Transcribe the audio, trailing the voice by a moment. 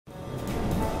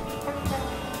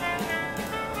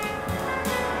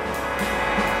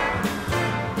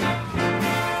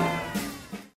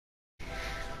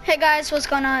Hey guys, what's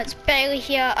going on? It's Bailey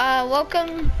here.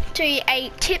 Welcome to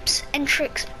a tips and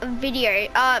tricks video.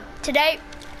 Today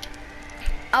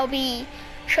I'll be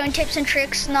showing tips and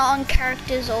tricks not on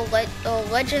characters or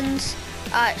legends.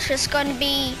 It's just going to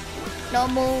be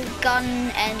normal gun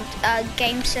and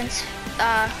game sense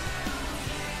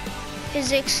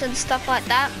physics and stuff like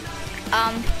that.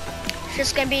 It's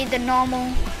just going to be the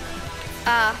normal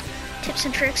tips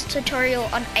and tricks tutorial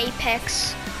on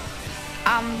Apex.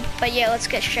 But yeah, let's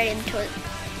get straight into it.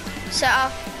 So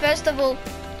first of all,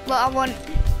 what I want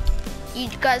you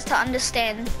guys to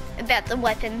understand about the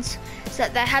weapons is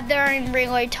that they have their own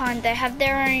reload time, they have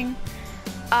their own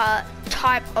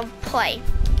type of play.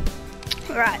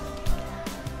 Right.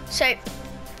 So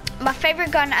my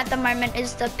favorite gun at the moment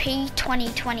is the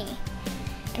P2020.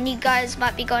 And you guys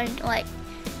might be going like,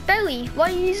 Bailey,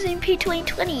 why are you using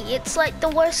P2020? It's like the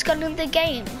worst gun in the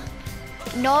game.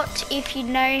 Not if you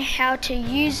know how to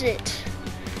use it.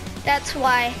 That's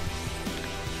why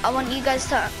I want you guys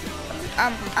to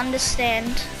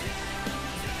understand.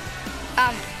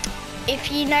 If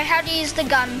you know how to use the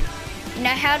gun, you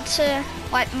know how to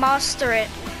like master it,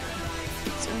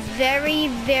 it's very,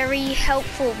 very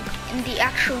helpful in the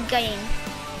actual game.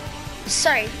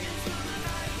 So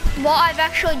what I've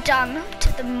actually done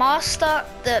to master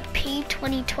the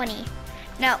P2020.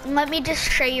 Now let me just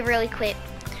show you really quick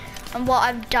on what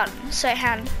I've done. So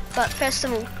but first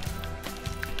of all,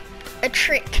 a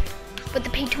trick with the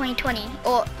P2020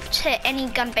 or to any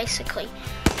gun basically.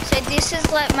 So this is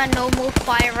like my normal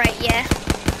fire rate, yeah.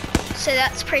 So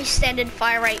that's pretty standard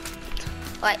fire rate,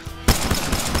 like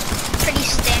pretty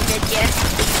standard, yeah.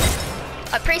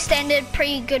 Like pretty standard,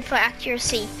 pretty good for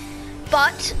accuracy.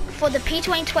 But for the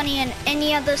P2020 and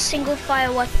any other single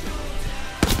fire weapon,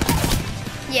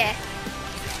 yeah.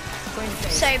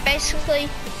 So basically,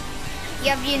 you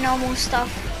have your normal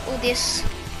stuff, all this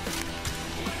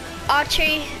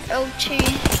R2, L2,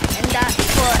 and that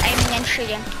for aiming and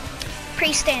shooting.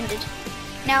 Pretty standard.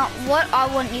 Now, what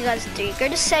I want you guys to do, go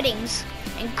to settings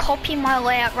and copy my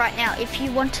layout right now if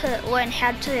you want to learn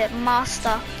how to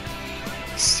master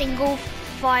single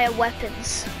fire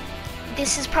weapons.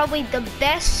 This is probably the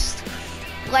best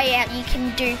layout you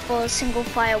can do for single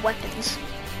fire weapons.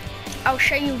 I'll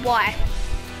show you why.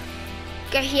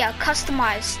 Go here,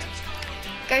 customized.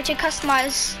 Go to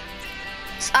customize.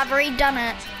 I've already done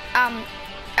it.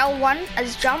 L1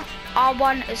 as jump,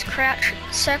 R1 as crouch,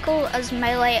 circle as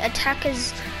melee, attack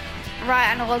as right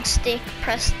analog stick,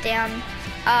 press down,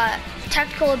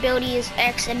 tactical ability is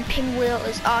X, and ping wheel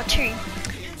is R2.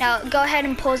 Now go ahead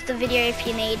and pause the video if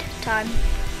you need time.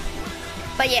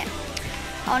 But yeah,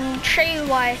 I'll show you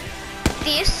why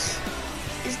this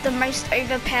is the most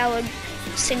overpowered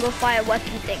single fire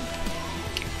weapon thing.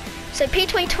 So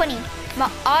P2020, my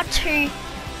R2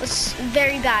 was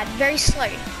very bad, very slow,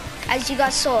 as you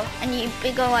guys saw, and you'd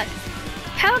be going like,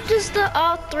 how does the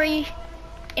R3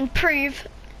 improve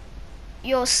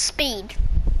your speed?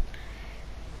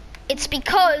 It's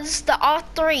because the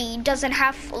R3 doesn't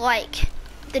have like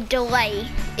the delay.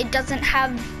 It doesn't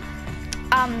have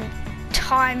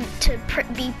time to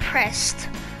be pressed.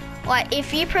 Like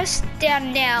if you press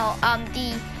down now,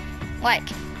 the like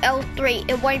L3,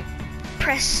 it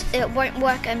won't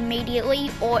work immediately,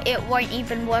 or it won't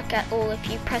even work at all if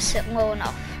you press it low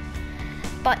enough.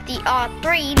 But the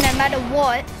R3, no matter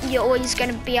what, you're always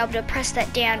going to be able to press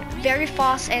that down very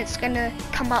fast, and it's going to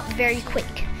come up very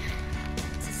quick.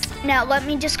 Now let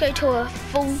me just go to a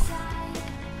full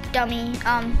dummy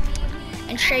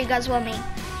and show you guys what I mean.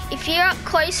 If you're up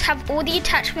close, have all the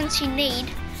attachments you need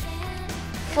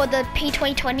for the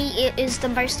P2020, it is the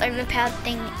most overpowered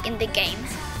thing in the game.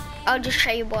 I'll just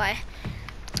show you why.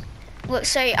 Look,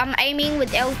 so I'm aiming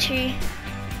with L2,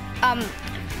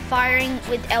 firing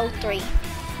with L3.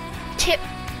 Tip,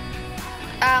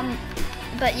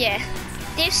 but yeah,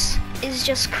 this is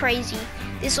just crazy.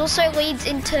 This also leads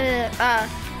into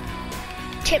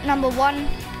tip number 1,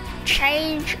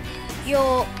 change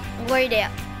your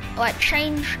loadout. Like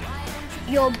change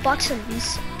your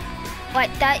buttons.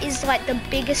 Like that is like the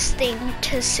biggest thing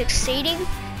to succeeding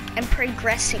and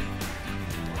progressing.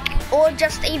 Or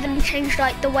just even change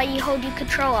like the way you hold your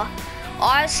controller.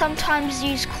 I sometimes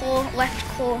use claw, left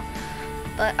claw,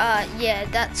 but yeah,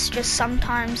 that's just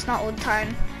sometimes, not all the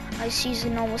time. I just use a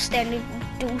normal standard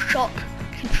DualShock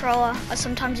controller. I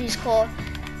sometimes use claw,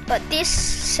 but this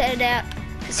setup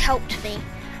has helped me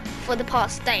for the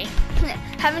past day.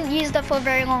 Haven't used it for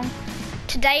very long.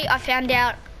 Today I found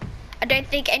out, I don't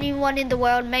think anyone in the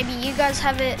world, maybe you guys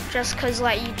have it just cause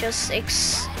like you just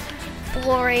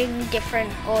exploring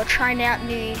different or trying out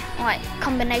new like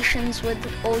combinations with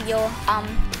all your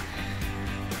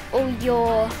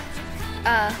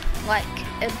like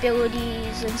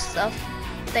abilities and stuff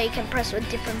that you can press with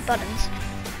different buttons.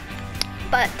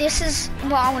 But this is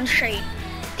what I want to show you.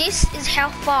 This is how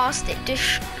fast it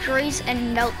destroys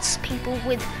and melts people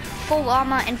with full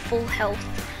armor and full health.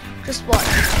 Just watch.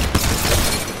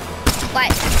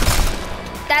 Like,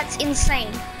 that's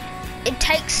insane. It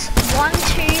takes 1, 2,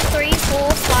 3,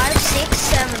 4, 5, 6,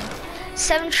 7.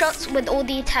 7 shots with all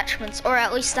the attachments, or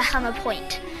at least the hammer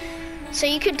point. So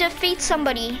you could defeat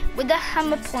somebody with a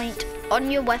hammer point on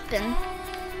your weapon.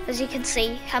 As you can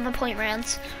see, hammer point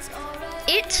rounds.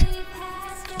 It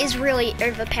is really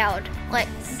overpowered. Like,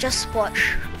 just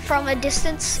watch. From a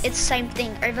distance, it's the same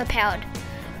thing, overpowered.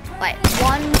 Like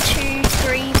 1, 2,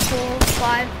 3, 4,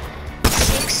 5,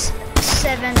 6,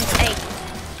 7, 8.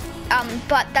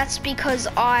 But that's because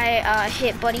I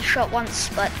hit body shot once,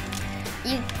 but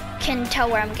you can tell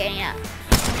where I'm getting at.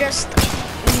 Just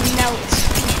melts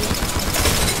people.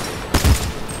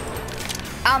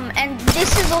 And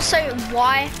this is also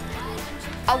why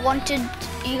I wanted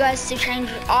you guys to change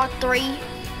R3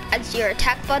 as your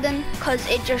attack button, because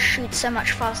it just shoots so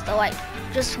much faster. Like,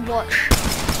 just watch.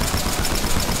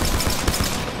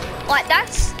 Like,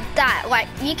 that's that. Like,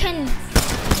 you can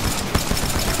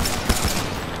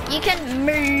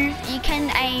move, you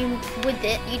can aim with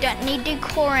it. You don't need to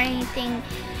core or anything.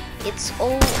 It's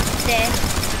all there.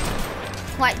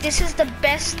 Like, this is the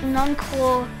best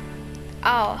non-core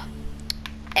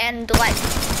and like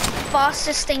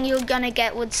fastest thing you're gonna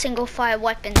get with single fire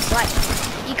weapons. Like,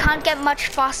 you can't get much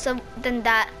faster than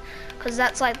that, because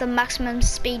that's like the maximum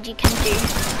speed you can do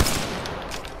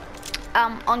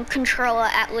on controller,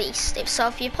 at least.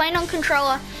 If you're playing on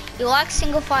controller, you like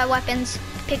single fire weapons,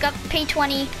 pick up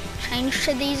P20, change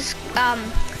to these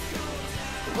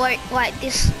like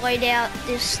this loadout,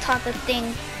 this type of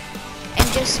thing,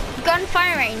 and just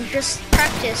gunfire range. Just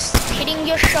practice hitting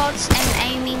your shots and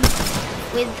aiming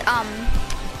with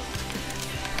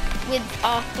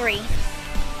R3.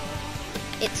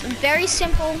 It's very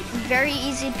simple, very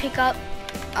easy to pick up.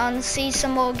 See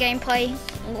some more gameplay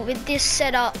with this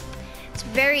setup. It's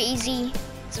very easy,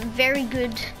 it's very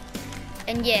good,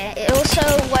 and yeah, it also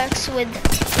works with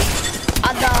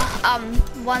other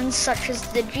ones such as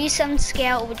the G7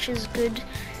 scale, which is good.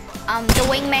 The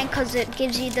wingman, because it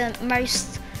gives you the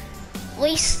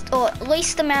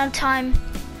least amount of time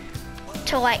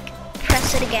to like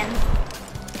press it again,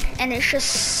 and it's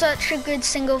just such a good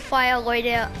single fire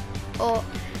loadout, or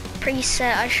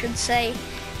preset I should say.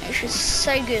 It's just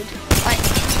so good. Like,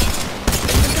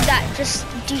 look at that, just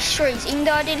destroys. Even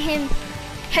though I did him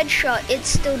headshot, it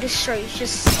still destroys.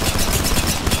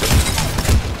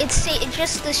 It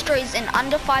just destroys in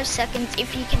under 5 seconds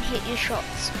if you can hit your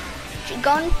shots.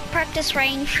 Go on practice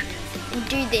range and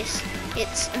do this.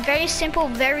 It's very simple,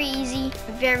 very easy,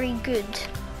 very good.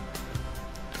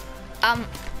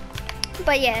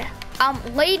 But yeah,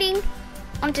 leading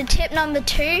onto tip number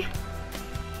 2.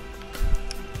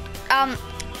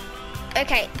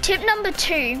 Okay, tip number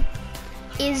 2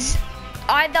 is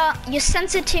either your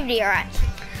sensitivity, alright?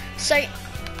 So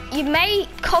you may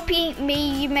copy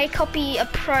me, you may copy a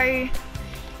pro,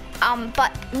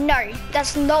 but no,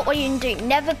 that's not what you do.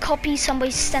 Never copy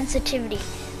somebody's sensitivity.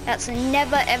 That's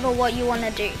never ever what you want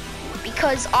to do,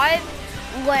 because I've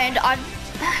learned, I've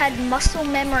had muscle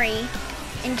memory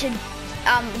into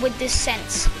with this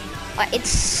sense. Like,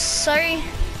 it's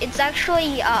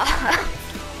actually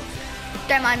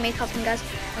don't mind me coughing, guys.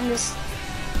 I'm just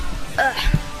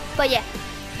but yeah,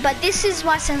 but this is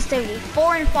my sensitivity,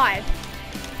 4 and 5.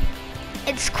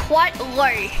 It's quite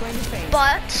low,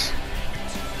 but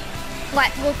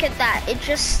like, look at that.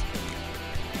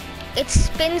 It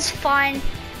spins fine,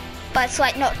 but it's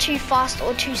like not too fast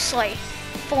or too slow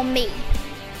for me.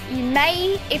 You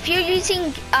may, if you're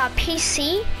using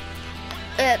PC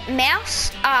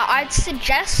mouse, I'd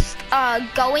suggest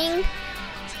going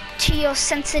to your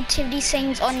sensitivity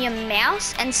settings on your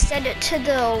mouse and set it to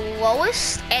the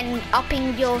lowest, and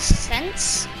upping your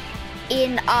sense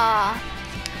in the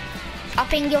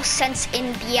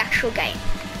actual game,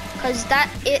 because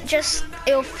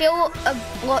it'll feel a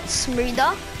lot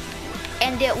smoother,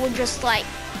 and it will just like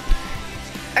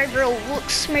overall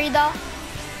look smoother,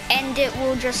 and it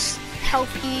will just help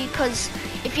you, because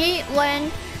if you learn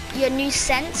your new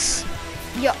sense,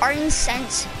 your own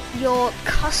sense, your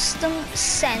custom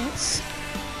sense,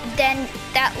 then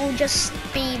that will just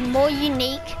be more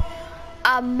unique,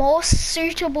 more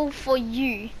suitable for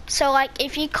you. So like,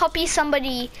 if you copy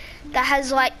somebody that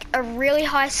has like a really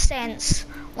high sense,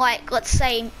 like let's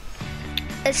say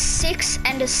a 6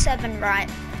 and a 7, right?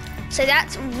 So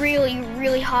that's really,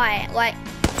 really high. Like,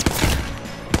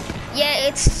 yeah,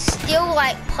 it's still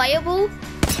like playable,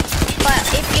 But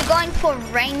if you're going for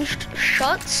ranged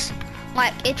shots,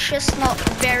 like it's just not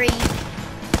very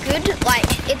good.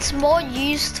 Like it's more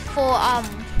used for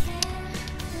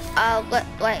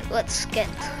let's get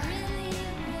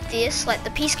this, like the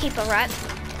Peacekeeper, right?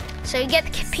 So you get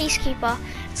the Peacekeeper.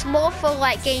 It's more for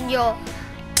like getting your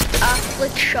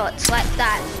flick shots like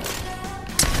that.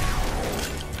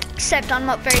 Except I'm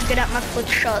not very good at my flick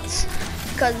shots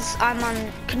because I'm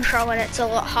on control and it's a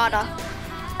lot harder.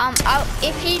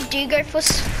 If you do go for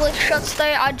flick shots though,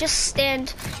 I just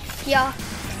stand here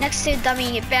next to the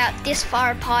dummy about this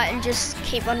far apart and just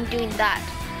keep on doing that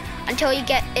until you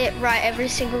get it right every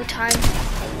single time.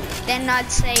 Then I'd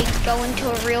say go into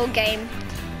a real game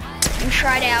and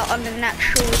try it out on an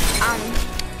actual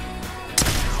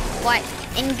like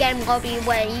in-game lobby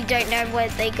where you don't know where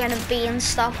they're gonna be and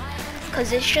stuff,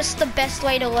 because it's just the best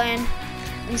way to learn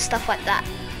and stuff like that.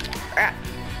 Right.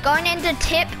 Going into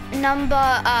tip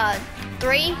number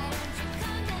 3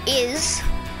 is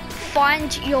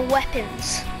find your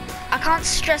weapons. I can't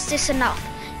stress this enough.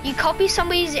 You copy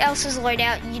somebody else's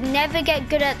loadout, you never get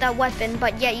good at that weapon,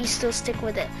 but yet you still stick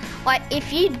with it. Like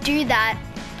if you do that,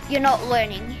 you're not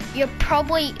learning. You're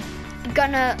probably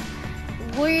gonna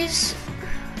lose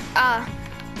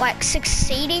like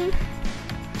succeeding.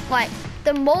 Like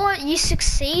the more you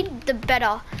succeed, the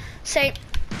better. So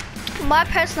my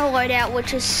personal loadout,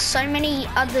 which is so many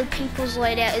other people's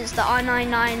loadout, is the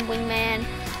I-99 Wingman,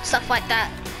 stuff like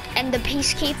that, and the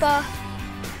Peacekeeper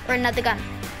or another gun.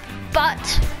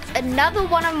 But another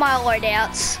one of my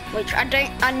loadouts, which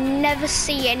I never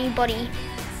see anybody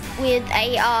with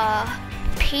a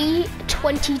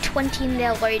P2020 in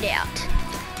their loadout.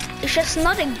 It's just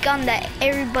not a gun that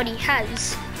everybody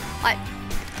has. Like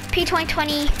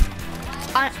P2020,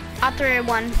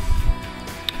 R301.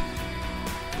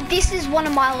 This is one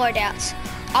of my loadouts.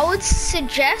 I would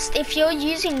suggest if you're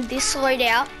using this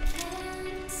loadout,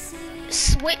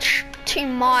 switch to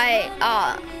my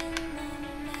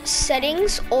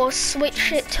settings or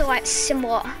switch it to like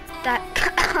similar. That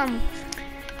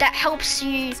that helps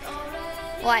you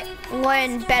like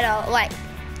learn better. Like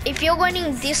if you're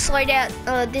learning this loadout,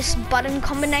 this button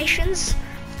combinations,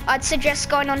 I'd suggest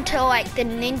going on to like the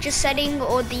ninja setting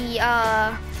or the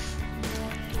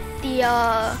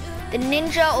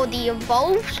ninja or the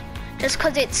evolved, just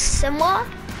because it's similar.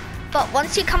 But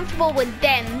once you're comfortable with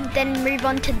them, then move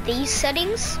on to these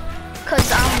settings,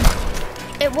 because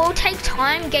it will take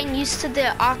time getting used to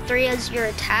the R3 as your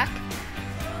attack.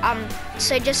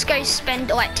 So just go spend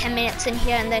like 10 minutes in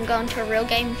here and then go into a real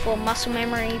game for muscle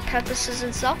memory purposes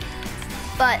and stuff.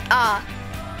 But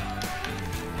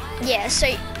yeah,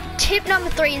 so tip number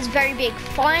 3 is very big.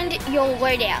 Find your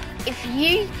loadout. If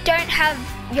you don't have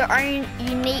your own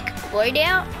unique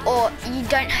loadout, or you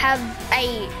don't have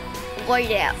a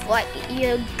loadout, like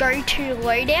your go-to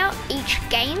loadout each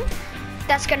game,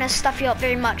 that's gonna stuff you up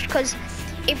very much. Because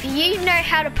if you know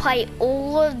how to play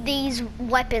all of these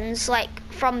weapons, like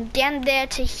from down there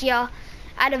to here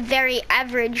at a very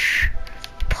average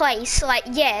place, like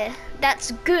yeah,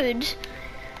 that's good.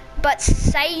 But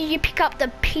say you pick up the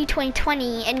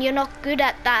P2020 and you're not good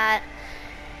at that,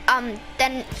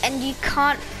 then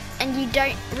you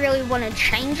don't really want to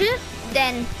change it,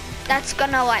 then that's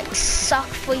gonna like suck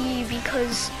for you,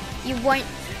 because you won't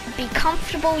be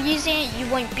comfortable using it. You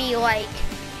won't be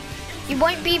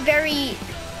very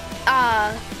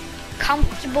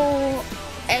comfortable,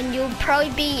 and you'll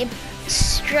probably be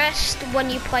stressed when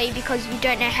you play because you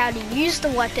don't know how to use the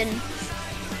weapon.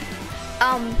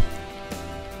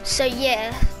 So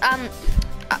yeah,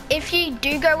 if you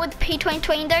do go with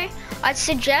P2020 though, I'd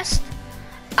suggest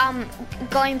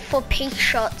going for peak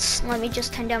shots. Let me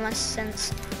just turn down my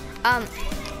sense.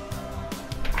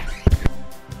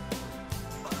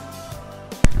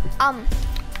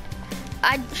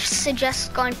 I'd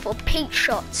suggest going for peak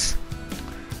shots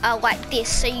like this.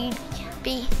 So you'd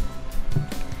be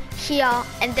here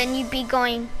and then you'd be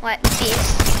going like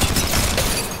this,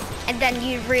 and then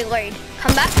you reload,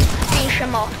 come back, finish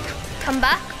him off, come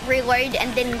back, reload,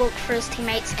 and then look for his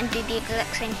teammates and do the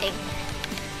exact same thing.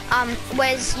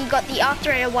 Whereas you got the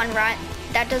R301, right?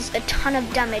 That does a ton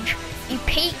of damage. You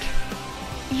peek,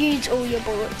 use all your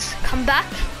bullets, come back,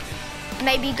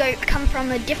 maybe come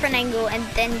from a different angle and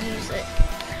then use it.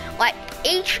 Like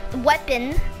each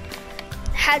weapon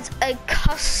has a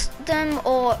custom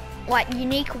or like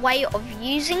unique way of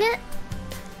using it.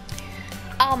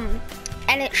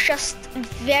 And it's just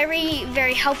very,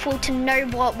 very helpful to know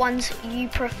what ones you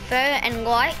prefer and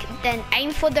like, then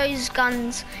aim for those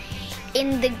guns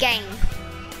in the game.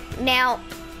 Now,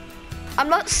 I'm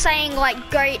not saying like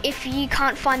go, if you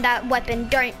can't find that weapon,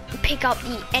 don't pick up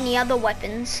any other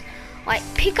weapons. like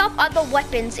pick up other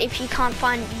weapons if you can't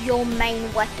find your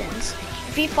main weapons.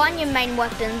 If you find your main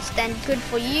weapons, then good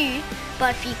for you,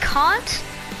 but if you can't,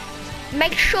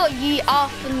 make sure you are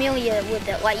familiar with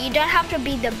it. Like, you don't have to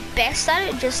be the best at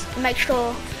it, just make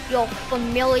sure you're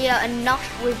familiar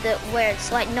enough with it where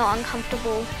it's like not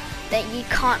uncomfortable, that you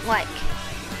can't like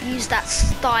use that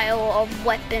style of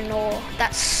weapon, or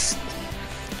that's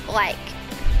like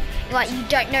you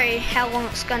don't know how long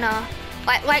it's gonna,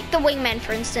 like the wingman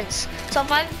for instance. So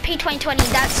if I have P2020,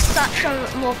 that's such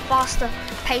a more faster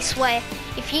pace where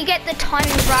if you get the timing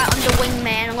right on the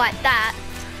wingman like that,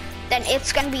 then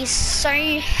it's gonna be so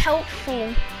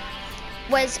helpful.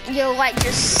 Whereas you're like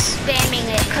just spamming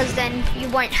it, because then you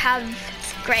won't have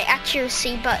great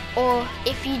accuracy. Or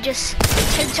if you just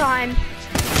take time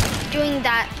doing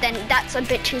that, then that's a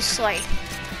bit too slow.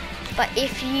 But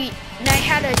if you know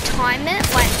how to time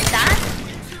it like that,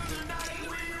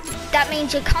 that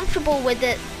means you're comfortable with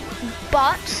it,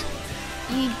 but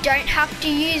you don't have to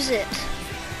use it.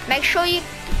 Make sure you,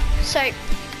 so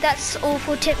that's all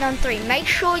for tip number 3. Make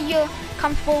sure you're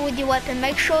comfortable with your weapon,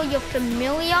 make sure you're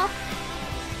familiar,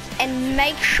 and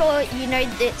make sure you know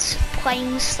its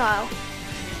playing style.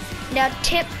 Now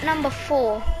tip number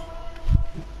 4.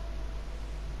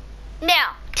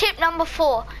 Now, tip number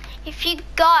 4. If you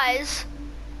guys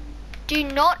do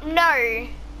not know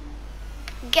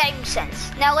game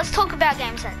sense. Now let's talk about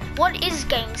game sense. What is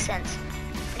game sense?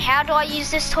 And how do I use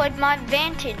this toward my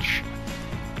advantage?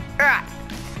 Alright.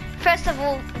 First of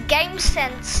all, game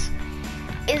sense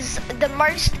is the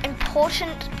most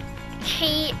important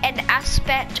key and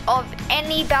aspect of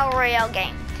any Battle Royale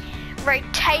game.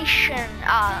 Rotation,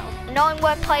 knowing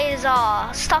where players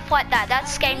are, stuff like that.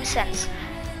 That's game sense.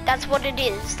 That's what it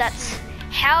is. That's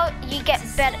how you get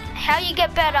better. How you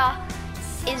get better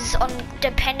is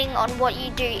depending on what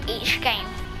you do each game.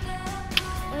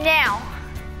 Now,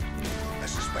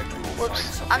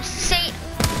 whoops,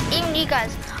 even you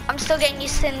guys, I'm still getting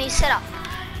used to the new setup.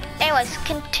 Anyways,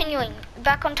 continuing,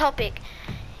 back on topic.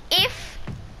 If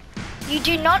you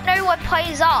do not know what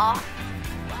players are,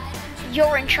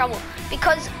 you're in trouble.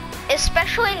 Because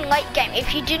especially in late game,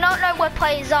 if you do not know what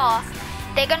players are,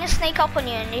 they're gonna sneak up on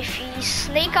you, and if you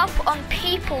sneak up on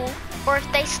people, or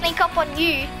if they sneak up on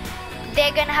you,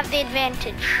 they're gonna have the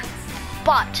advantage.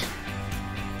 But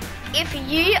if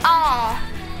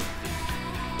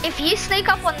you sneak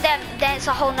up on them, then it's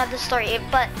a whole nother story.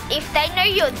 But if they know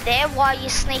you're there while you're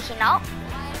sneaking up,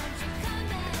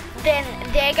 then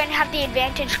they're gonna have the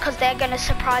advantage, because they're gonna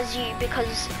surprise you,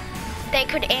 because they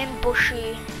could ambush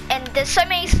you. And there's so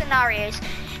many scenarios.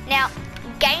 Now,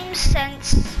 game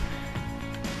sense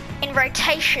in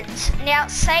rotations. Now,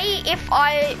 say if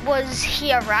I was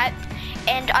here, right,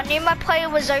 and I knew my player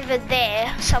was over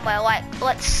there somewhere, like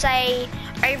let's say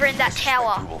over in that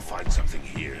tower. We'll find something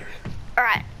here.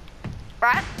 Alright,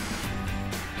 right?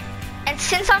 And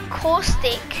since I'm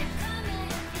caustic,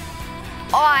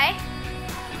 I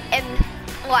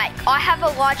have a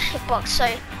large hitbox, so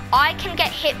I can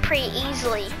get hit pretty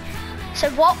easily. So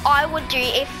what I would do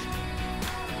if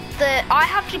I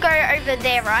have to go over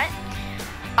there, right?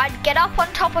 I'd get up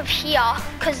on top of here,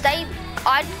 because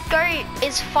I'd go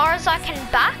as far as I can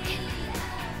back,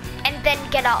 and then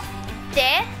get up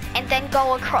there, and then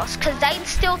go across, because they'd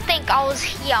still think I was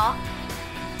here.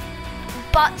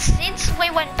 But since we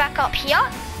went back up here,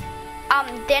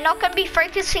 they're not going to be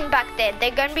focusing back there.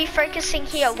 They're going to be focusing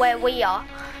here where we are,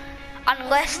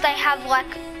 unless they have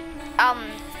like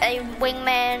a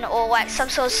wingman or like some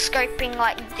sort of scoping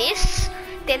like this.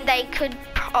 Then they could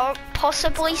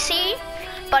possibly see,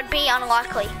 but be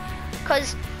unlikely,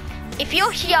 because if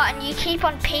you're here and you keep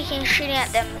on peeking and shooting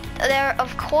at them, they're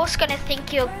of course going to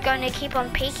think you're going to keep on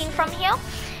peeking from here,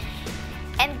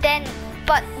 and then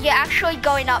but you're actually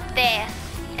going up there,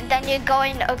 and then you're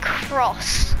going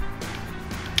across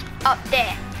up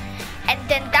there, and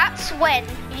then that's when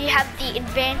you have the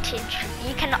advantage.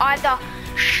 You can either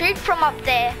shoot from up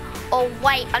there or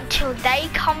wait until they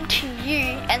come to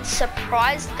you and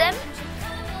surprise them.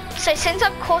 So since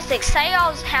I'm caustic, say I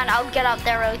was Hound, I'll get up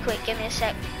there really quick, give me a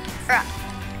sec. Right,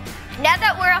 now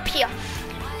that we're up here,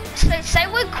 so say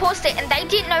we're caustic and they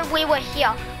didn't know we were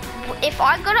here. If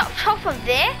I got up top of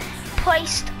there,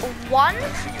 placed 1,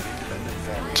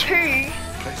 2,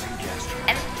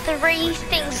 and 3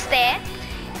 things there,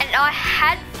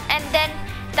 and then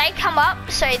they come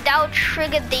up, so they'll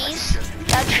trigger these,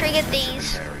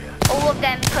 all of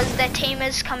them, because their team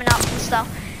is coming up and stuff.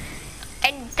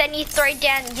 And then you throw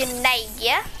down your nade,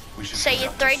 yeah? So you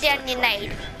throw down your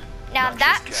nade. Now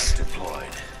that's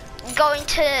going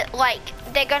to, like,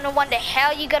 they're going to wonder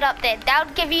how you got up there. That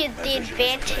would give you the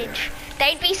advantage,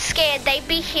 they'd be scared, they'd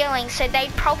be healing, so they'd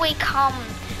probably come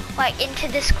like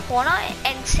into this corner,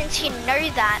 and since you know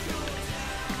that,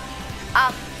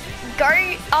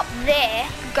 go up there,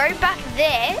 go back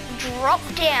there, drop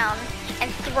down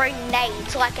and throw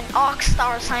nades like an arc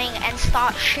star or something and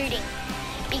start shooting.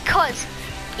 Because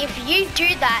if you do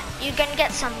that, you're gonna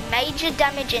get some major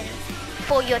damage in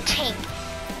for your team.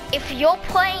 If you're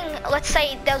playing, let's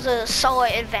say there's a solo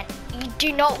event, you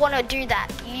do not want to do that.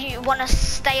 You want to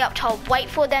stay up top, wait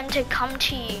for them to come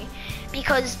to you,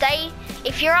 because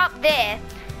if you're up there,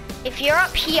 if you're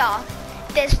up here,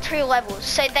 there's 2 levels,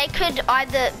 so they could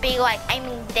either be like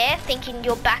aiming there thinking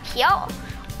you're back here,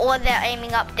 or they're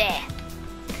aiming up there.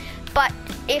 But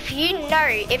if you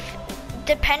know,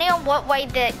 depending on what way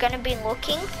they're gonna be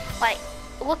looking, like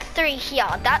look through here,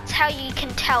 that's how you can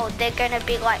tell they're gonna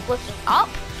be like looking up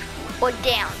or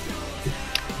down.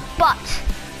 But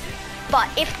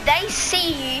if they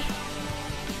see you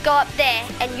go up there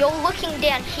and you're looking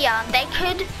down here, they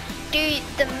could do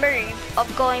the move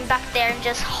of going back there and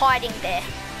just hiding there.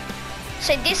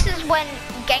 So this is when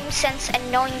game sense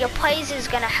and knowing your plays is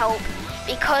gonna help,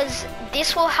 because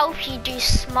this will help you do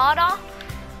smarter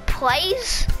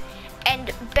plays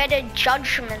and better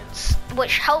judgments,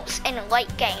 which helps in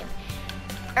late game.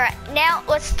 Alright, now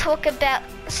let's talk about,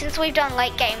 since we've done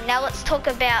late game, now let's talk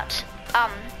about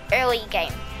early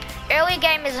game. Early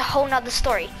game is a whole nother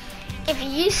story. If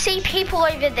you see people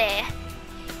over there,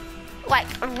 like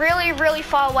really, really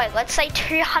far away, let's say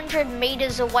 200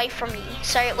 meters away from you.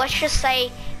 So let's just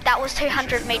say that was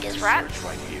 200 meters, right?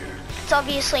 It's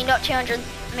obviously not 200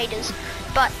 meters,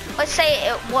 but let's say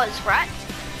it was, right?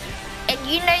 And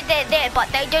you know they're there, but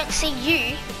they don't see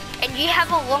you, and you have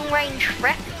a long-range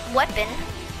weapon,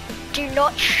 do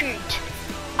not shoot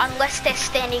unless they're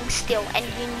standing still and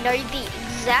you know the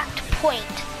exact point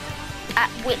at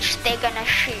which they're gonna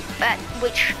shoot, at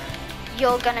which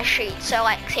you're gonna shoot. So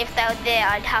like if they were there,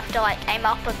 I'd have to like aim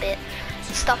up a bit,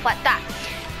 stuff like that.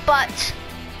 But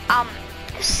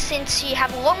since you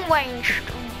have long-ranged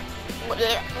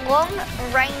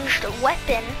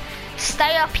weapon,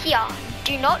 stay up here,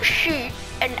 do not shoot,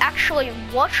 and actually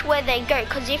watch where they go,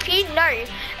 because if you know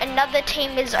another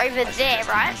team is over there,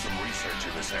 right,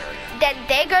 then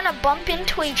they're gonna bump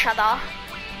into each other,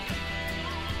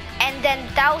 and then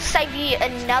they'll save you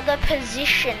another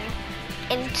position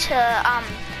into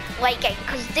late game,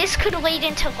 because this could lead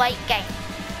into late game.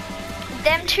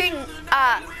 Them two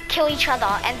kill each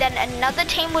other, and then another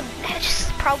team would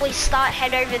probably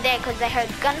head over there because they heard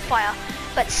gunfire.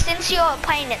 But since you're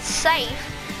playing it safe,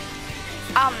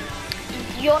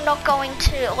 you're not going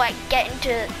to like get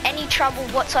into any trouble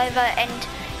whatsoever, and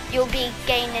you'll be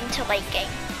getting into late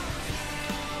game,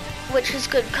 which is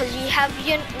good because you have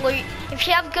your loot. If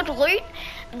you have good loot,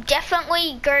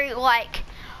 definitely go like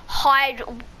hide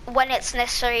when it's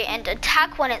necessary and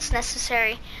attack when it's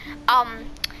necessary.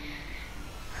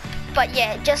 But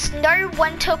yeah, just know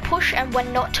when to push and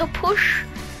when not to push,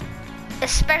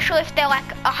 especially if they're like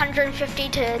 150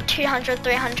 to 200,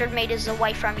 300 meters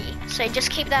away from you. So just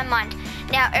keep that in mind.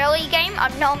 Now early game, I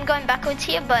know I'm going backwards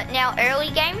here, but now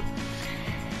early game,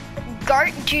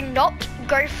 do not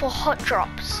go for hot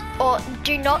drops, or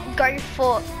do not go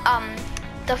for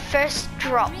the first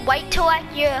drop. Wait till like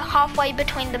you're halfway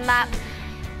between the map.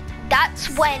 That's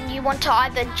when you want to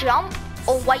either jump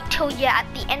or wait till you're at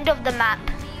the end of the map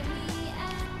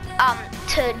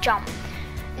to jump.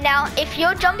 Now, if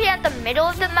you're jumping at the middle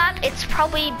of the map, it's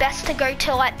probably best to go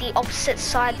to like the opposite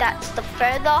side, that's the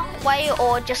further way,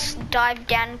 or just dive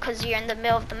down because you're in the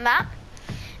middle of the map,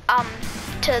 of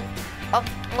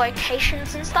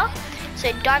locations and stuff.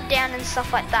 So dive down and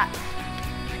stuff like that.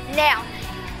 Now,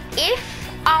 if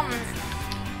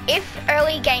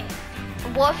early game,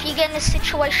 well, if you get in a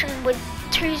situation with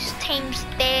two teams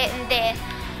there and there,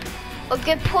 a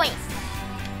good point.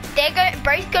 They're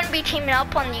both going to be teaming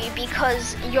up on you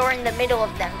because you're in the middle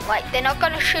of them. Like, they're not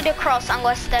going to shoot across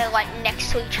unless they're like next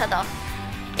to each other.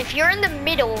 If you're in the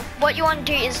middle, what you want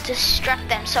to do is distract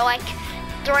them. So like,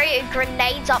 throw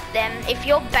grenades up them. If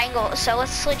you're Bangalore, so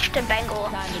let's switch to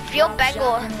Bangalore. If you're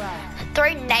Bangalore,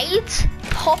 throw nades,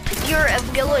 pop your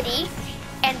ability,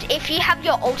 and if you have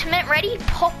your ultimate ready,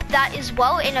 pop that as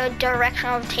well in a direction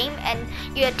of team, and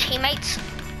your teammates,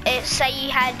 say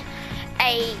you had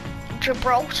a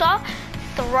Gibraltar,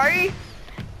 throw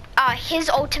his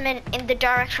ultimate in the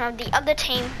direction of the other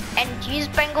team and use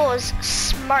Bangalore's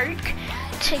smoke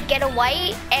to get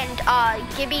away, and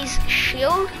Gibby's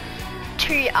shield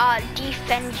to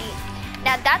defend you.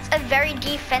 Now that's a very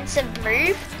defensive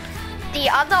move. The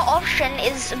other option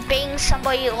is being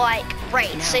somebody like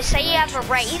Wraith. So say you have a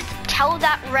Wraith, tell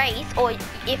that Wraith, or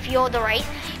if you're the Wraith,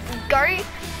 go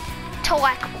to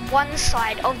like one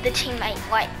side of the teammate,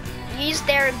 like use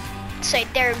their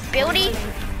ability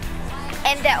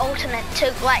and their ultimate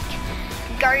to like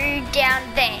go down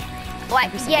there.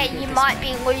 Like, yeah, you might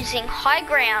be losing high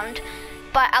ground,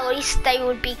 but at least they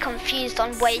would be confused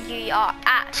on where you are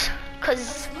at.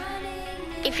 Because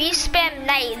if you spam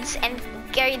nades and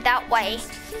go that way,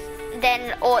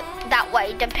 then, or that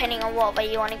way, depending on what way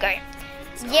you want to go,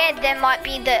 yeah, there might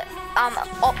be the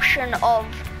option of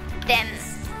them,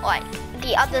 like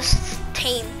the other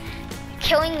team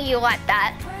killing you like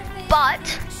that,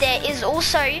 but there is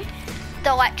also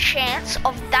the like chance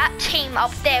of that team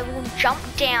up there will jump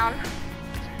down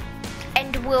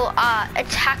and will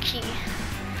attack you.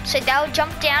 So they'll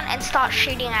jump down and start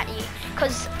shooting at you,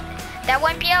 because they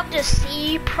won't be able to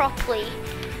see you properly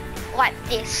like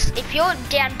this. If you're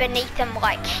down beneath them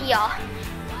like here,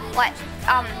 like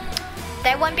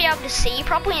they won't be able to see you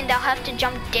properly, and they'll have to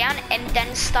jump down and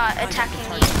then start attacking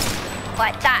you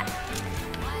like that.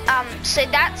 So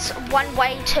that's one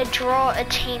way to draw a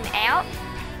team out.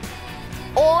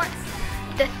 Or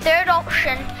the third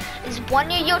option is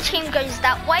one of your team goes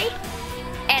that way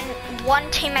and one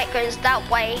teammate goes that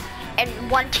way and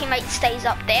one teammate stays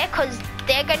up there, because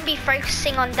they're going to be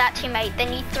focusing on that teammate.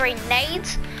 Then you throw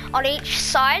nades on each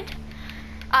side.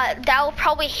 They'll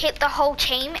probably hit the whole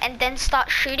team and then start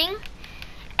shooting.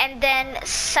 And then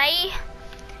say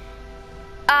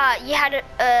you had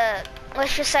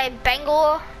let's just say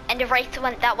Bangalore and a Wraith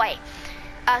went that way.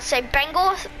 So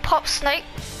Bangalore pop Snoke,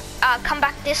 come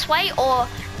back this way, or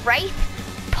Wraith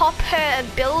pop her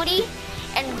ability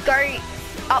and go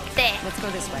up there. Let's go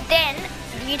this way. Then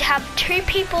you'd have two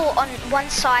people on one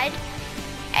side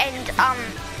and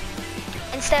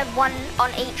instead of one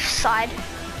on each side,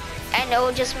 and it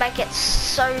will just make it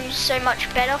so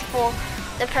much better for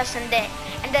the person there.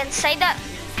 And then say that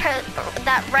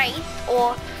that Wraith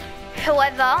or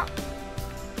whoever,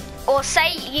 or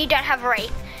say you don't have a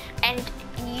Wraith and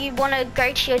you want to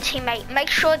go to your teammate, make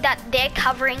sure that they're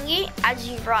covering you as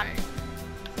you run.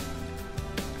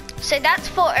 So that's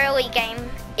for early game.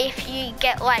 If you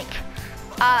get like,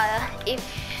 if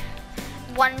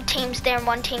one team's there and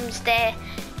one team's there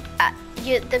at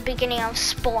the beginning of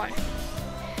spawn.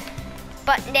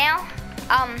 But now,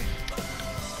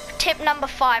 tip number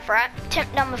 5, right?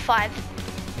 Tip number 5.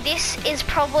 This is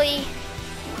probably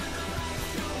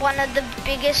one of the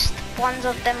biggest ones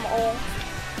of them all.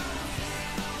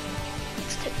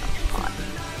 It's tip number 5.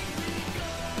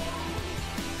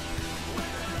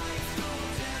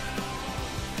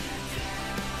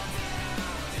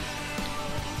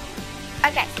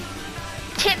 Okay,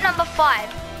 tip number 5,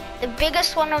 the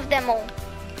biggest one of them all,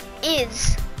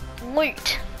 is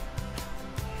loot.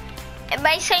 It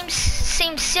may seem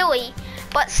silly,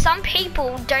 but some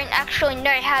people don't actually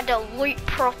know how to loot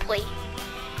properly.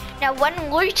 Now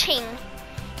when looting,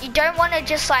 you don't want to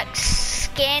just like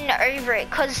scan over it,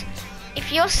 because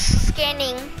if you're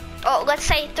scanning, or let's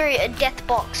say through a death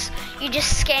box, you're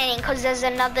just scanning because there's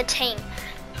another team.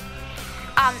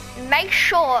 Make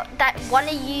sure that one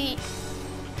of you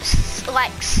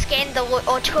like scan the loot,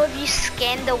 or two of you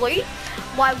scan the loot,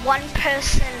 while one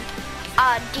person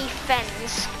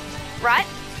defends, right?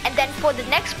 And then for the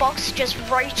next box, just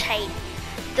rotate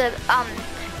the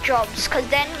jobs, because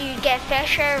then you get fair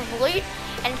share of loot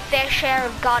and fair share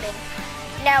of guarding.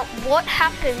 Now what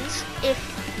happens if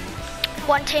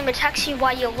one team attacks you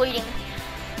while you're looting?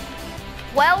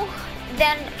 Well,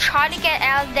 then try to get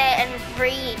out of there and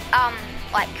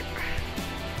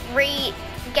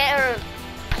get a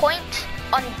point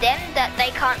on them that they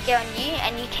can't get on you,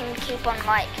 and you can keep on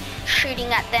like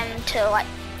shooting at them to like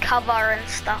cover and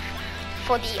stuff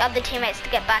for the other teammates to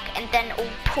get back, and then all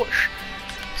push.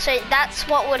 So that's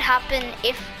what would happen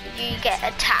if you get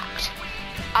attacked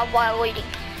while looting.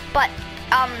 But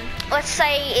let's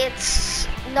say it's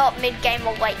not mid game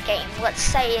or late game. Let's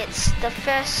say it's the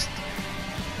first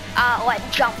like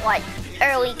jump, like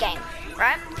early game,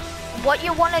 right? What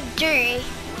you want to do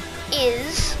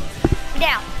is,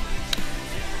 now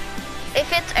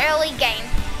if it's early game,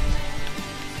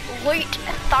 loot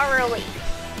thoroughly,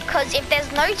 because if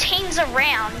there's no teams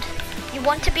around, you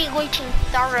want to be looting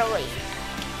thoroughly.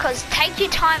 Because take your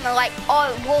time and like,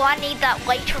 oh, well, I need that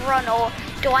later on, or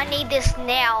do I need this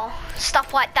now?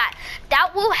 Stuff like that.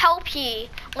 That will help you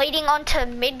leading on to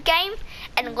mid game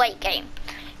and late game.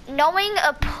 Knowing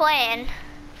a plan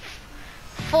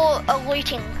for a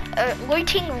looting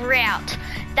route,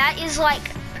 that is like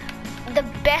the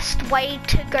best way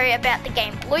to go about the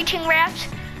game. Looting route,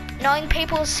 knowing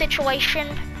people's situation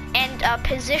and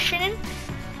position,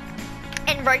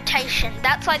 and rotation.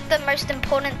 That's like the most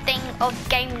important thing of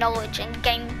game knowledge and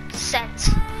game sense.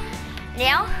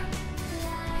 Now,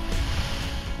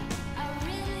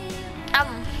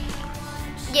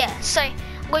 yeah, so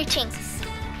looting.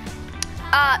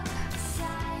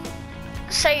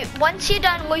 So once you're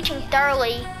done looting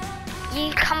thoroughly,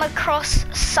 you come across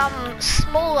some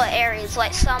smaller areas,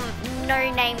 like some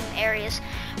no-name areas.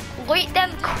 Loot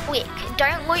them quick,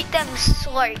 don't loot them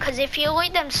slow, because if you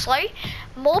loot them slow,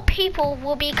 more people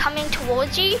will be coming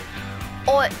towards you,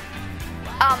 or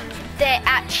they're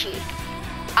at you.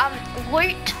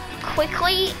 Loot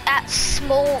quickly at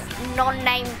small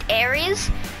non-named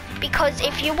areas, because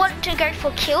if you want to go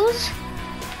for kills,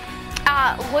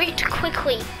 loot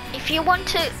quickly. If you want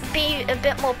to be a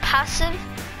bit more passive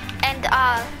and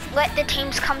let the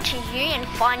teams come to you and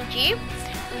find you,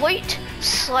 loot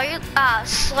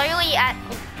slowly at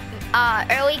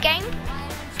early game,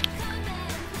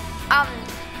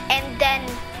 and then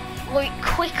loot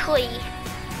quickly.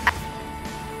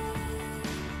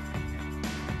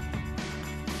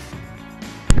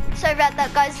 Sorry about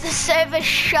that, guys, the server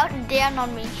shut down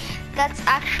on me. That's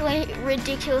actually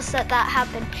ridiculous that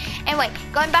happened. Anyway,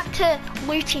 going back to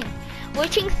looting.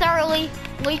 Looting thoroughly,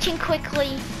 looting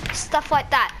quickly, stuff like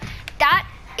that. That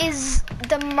is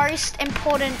the most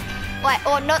important,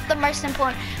 or not the most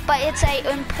important, but it's a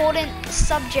important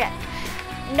subject.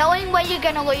 Knowing where you're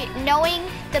gonna loot, knowing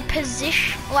the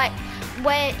position,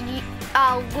 where you,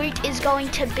 loot is going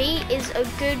to be, is a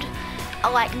good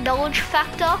knowledge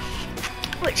factor,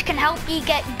 which can help you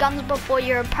get guns before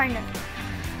your opponent.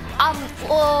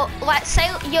 Or say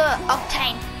you're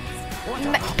Octane,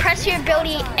 press your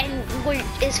ability and loot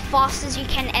as fast as you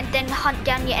can, and then hunt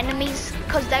down your enemies,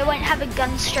 because they won't have a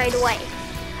gun straight away.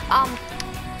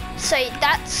 So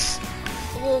that's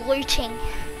looting.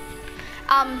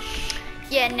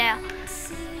 Yeah,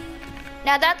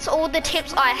 now that's all the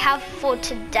tips I have for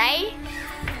today,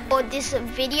 or this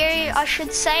video I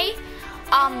should say.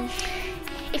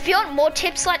 If you want more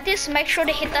tips like this, make sure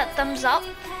to hit that thumbs up,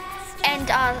 and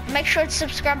make sure to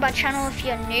subscribe my channel if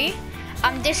you're new.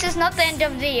 This is not the end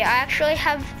of the video. I actually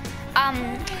have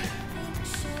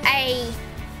a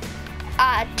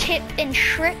tip and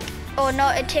trick, or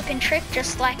not a tip and trick,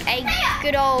 just like a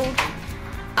good old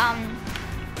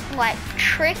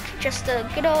trick, just a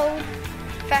good old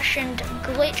fashioned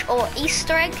glitch or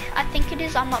Easter egg, I think it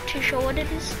is. I'm not too sure what it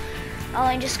is. I'll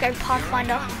only just go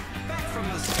Pathfinder.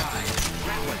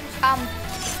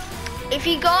 If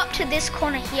you go up to this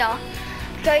corner here,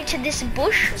 go to this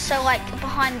bush, so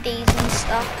behind these and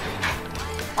stuff,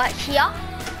 here.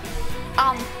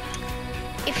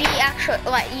 If you actually,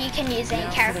 you can use any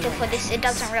character for this, it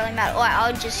doesn't really matter.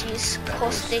 I'll just use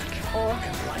Caustic or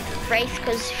Wraith,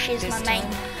 because she's my main.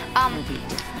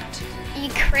 You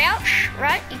crouch,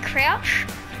 right? You crouch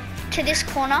to this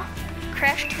corner,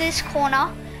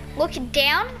 look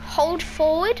down, hold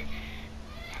forward,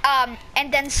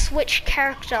 and then switch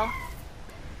character.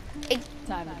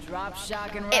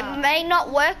 It may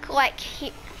not work like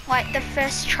the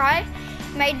first try.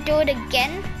 You may do it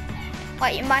again.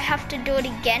 You might have to do it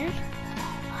again.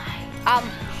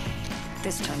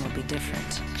 This time will be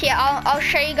different. Here, I'll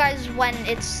show you guys when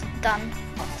it's done.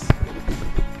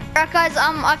 Alright guys,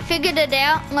 I figured it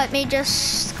out. Let me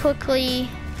just quickly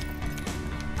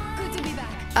Good to be back.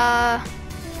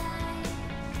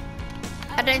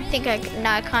 I don't think I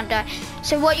can't die.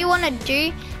 So what you want to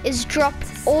do is drop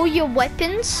all your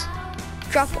weapons.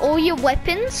 Drop all your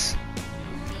weapons,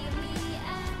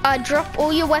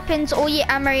 all your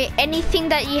ammo, anything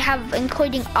that you have,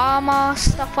 including armor,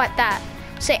 stuff like that.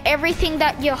 So everything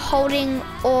that you're holding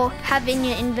or have in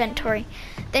your inventory.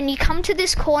 Then you come to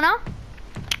this corner,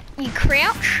 you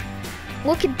crouch,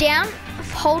 look it down,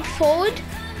 hold forward,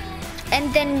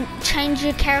 and then change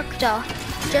your character,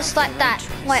 just like that.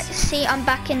 See, I'm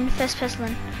back in first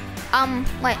person.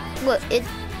 Look,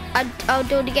 I'll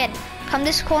do it again. Come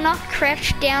this corner,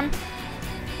 crouch down,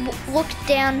 look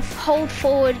down, hold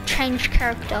forward, change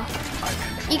character.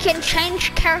 You can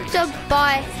change character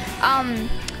by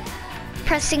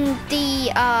pressing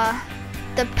the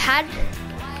pad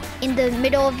in the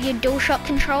middle of your DualShock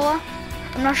controller.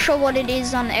 I'm not sure what it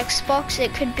is on Xbox.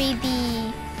 It could be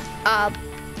the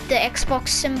Xbox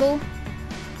symbol.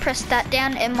 Press that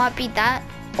down. It might be that,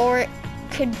 or it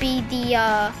could be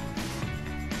the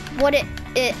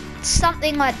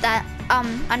something like that.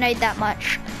 I know that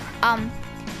much.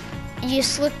 You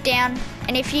just look down,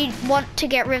 and if you want to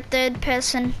get rid of third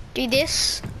person, do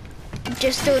this.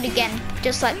 Just do it again,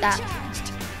 just like that.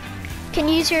 Can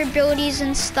use your abilities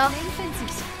and stuff,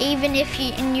 even if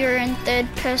you're in third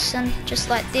person, just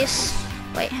like this.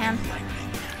 Wait, hang on.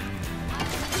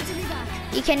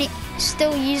 You can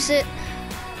still use it.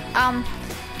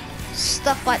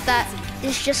 Stuff like that.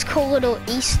 It's just cool little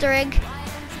Easter egg.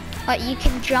 You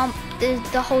can jump,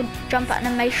 the whole jump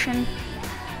animation,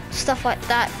 stuff like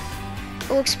that.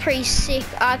 It looks pretty sick.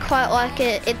 I quite like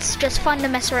it. It's just fun to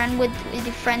mess around with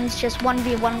your friends, just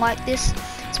 1v1 like this.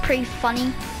 It's pretty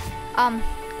funny.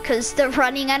 Because the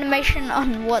running animation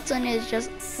on Watson is just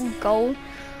gold.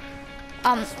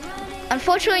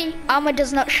 Unfortunately, armor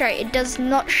does not show. It does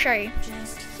not show.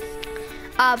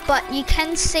 But you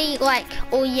can see like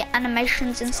all your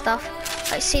animations and stuff.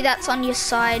 Like, see, that's on your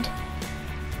side.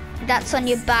 That's on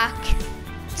your back.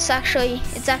 It's actually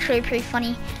pretty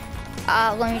funny.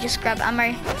 Let me just grab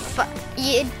ammo. But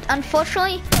yeah,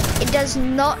 unfortunately, it does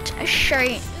not show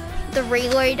the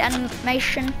reload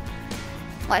animation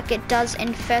like it does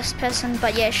in first person.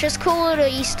 But yeah, it's just cool little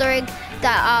Easter egg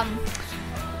that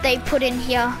they put in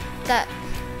here. That,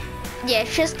 yeah,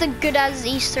 it's just a good as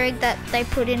Easter egg that they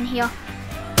put in here.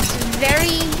 It's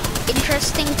very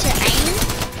interesting to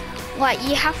aim. Like,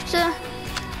 you have to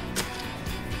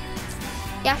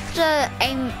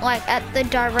aim like at the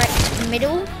direct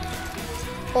middle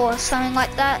or something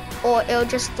like that, or it'll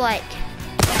just like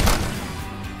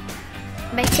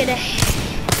make it a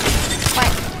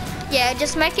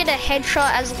just make it a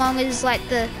headshot as long as like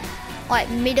the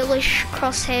middle-ish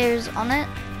crosshairs on it.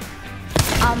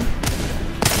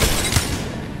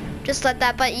 Just like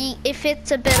that, but if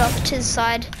it's a bit off to the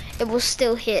side, it will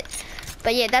still hit.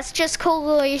 But yeah, that's just cool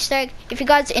little Easter egg. If you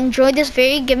guys enjoyed this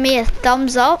video, give me a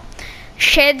thumbs up.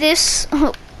 Share this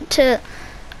to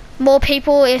more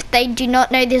people if they do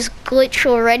not know this glitch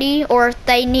already, or if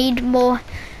they need more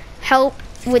help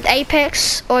with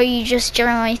Apex, or you just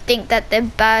generally think that they're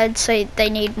bad so they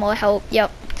need more help.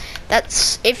 Yep,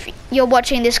 that's, if you're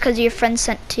watching this because your friend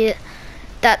sent to you,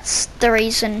 that's the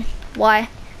reason why,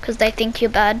 because they think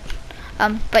you're bad.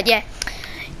 But yeah,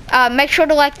 make sure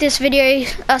to like this video,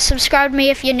 subscribe to me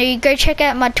if you're new. Go check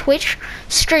out my Twitch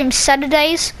stream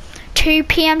Saturdays 2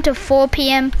 PM to 4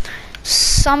 PM,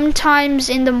 sometimes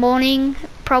in the morning,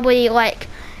 probably like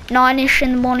 9ish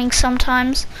in the morning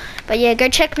sometimes. But yeah, go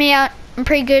check me out. I'm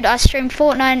pretty good. I stream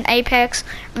Fortnite, Apex,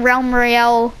 Realm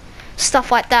Royale, stuff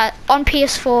like that on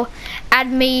PS4. Add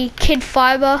me,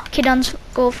 kid_fiber,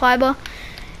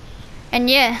 and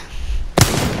yeah.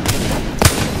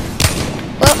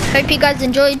 Well, hope you guys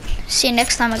enjoyed. See you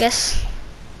next time, I guess.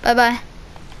 Bye bye.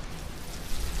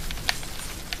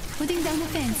 Putting down the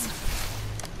fence.